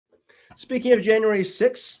Speaking of January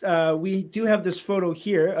 6th, we do have this photo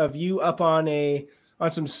here of you up on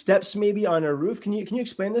some steps, maybe on a roof. Can you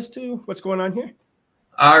explain this to what's going on here?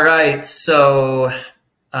 All right. So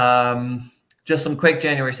just some quick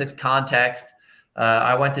January 6th context.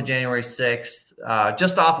 I went to January 6th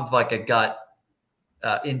just off of like a gut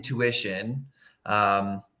intuition.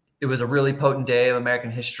 It was a really potent day of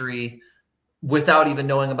American history without even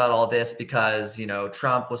knowing about all this because, you know,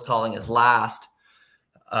 Trump was calling his last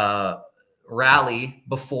rally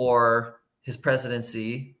before his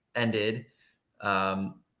presidency ended.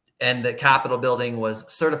 And the Capitol building was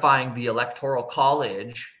certifying the Electoral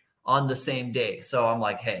College on the same day. So I'm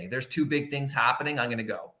like, hey, there's two big things happening. I'm going to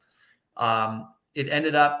go. It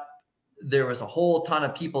ended up, there was a whole ton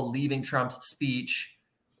of people leaving Trump's speech,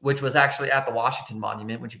 which was actually at the Washington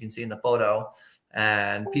Monument, which you can see in the photo.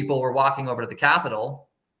 And people were walking over to the Capitol.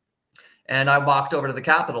 And I walked over to the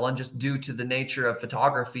Capitol, and just due to the nature of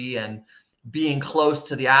photography and being close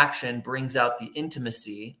to the action brings out the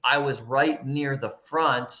intimacy, I was right near the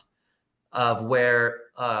front of where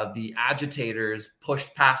the agitators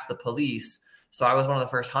pushed past the police. So I was one of the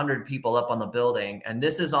first 100 people up on the building. And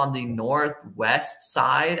this is on the northwest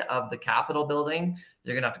side of the Capitol building.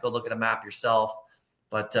 You're going to have to go look at a map yourself.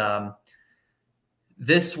 But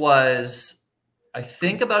this was, I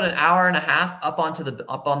think, about an hour and a half up on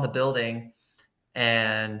the building.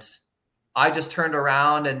 And I just turned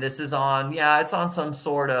around, and this is on, it's on some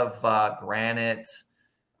sort of granite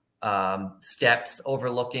steps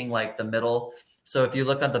overlooking like the middle. So if you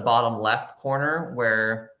look at the bottom left corner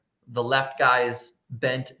where the left guy's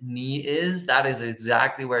bent knee is, that is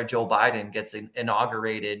exactly where Joe Biden gets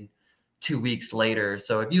inaugurated 2 weeks later.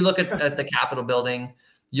 So if you look at the Capitol building,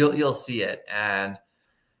 you'll see it. And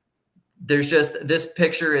there's just, this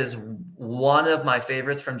picture is one of my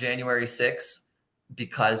favorites from January 6th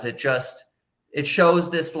because it shows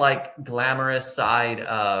this like glamorous side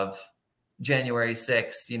of January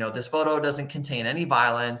 6th. You know, this photo doesn't contain any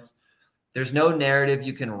violence. There's no narrative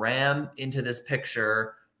you can ram into this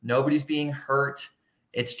picture. Nobody's being hurt.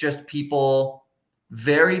 It's just people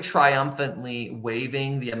very triumphantly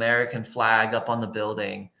waving the American flag up on the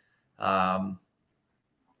building.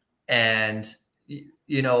 And,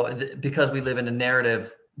 you know, because we live in a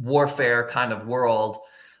narrative warfare kind of world,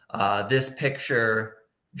 this picture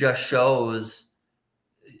just shows,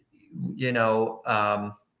 you know,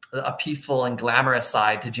 a peaceful and glamorous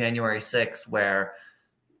side to January 6th, where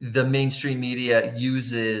the mainstream media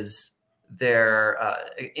uses their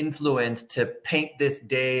influence to paint this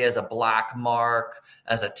day as a black mark,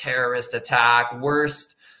 as a terrorist attack,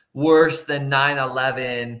 worse than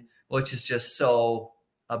 9/11, which is just so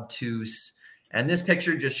obtuse. And this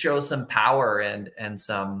picture just shows some power and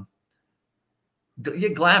some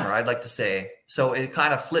glamour, I'd like to say. So it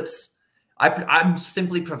kind of flips. I'm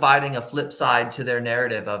simply providing a flip side to their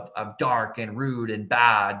narrative of dark and rude and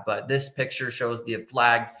bad. But this picture shows the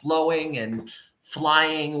flag flowing and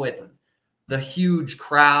flying with the huge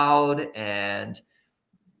crowd. And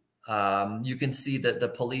you can see that the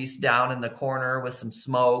police down in the corner with some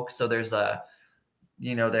smoke. So there's the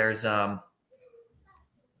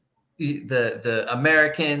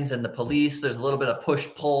Americans and the police. There's a little bit of push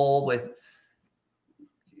pull with,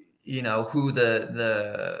 you know, who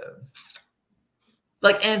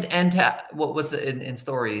what's it in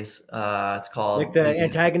stories? It's called like the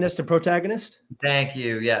antagonist and protagonist. Thank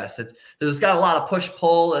you. Yes, it's got a lot of push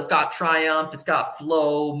pull. It's got triumph. It's got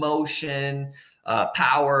flow, motion,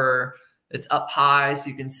 power. It's up high, so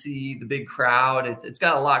you can see the big crowd. It's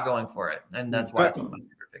got a lot going for it, and that's why it's one of my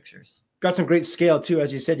favorite pictures. Got some great scale too,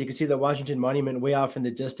 as you said. You can see the Washington Monument way off in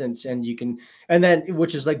the distance, and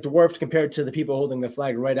which is like dwarfed compared to the people holding the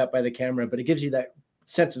flag right up by the camera. But it gives you that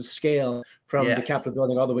sense of scale from the Capitol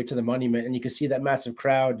building all the way to the monument, and you can see that massive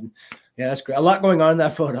crowd. And yeah, that's great. A lot going on in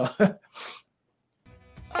that photo.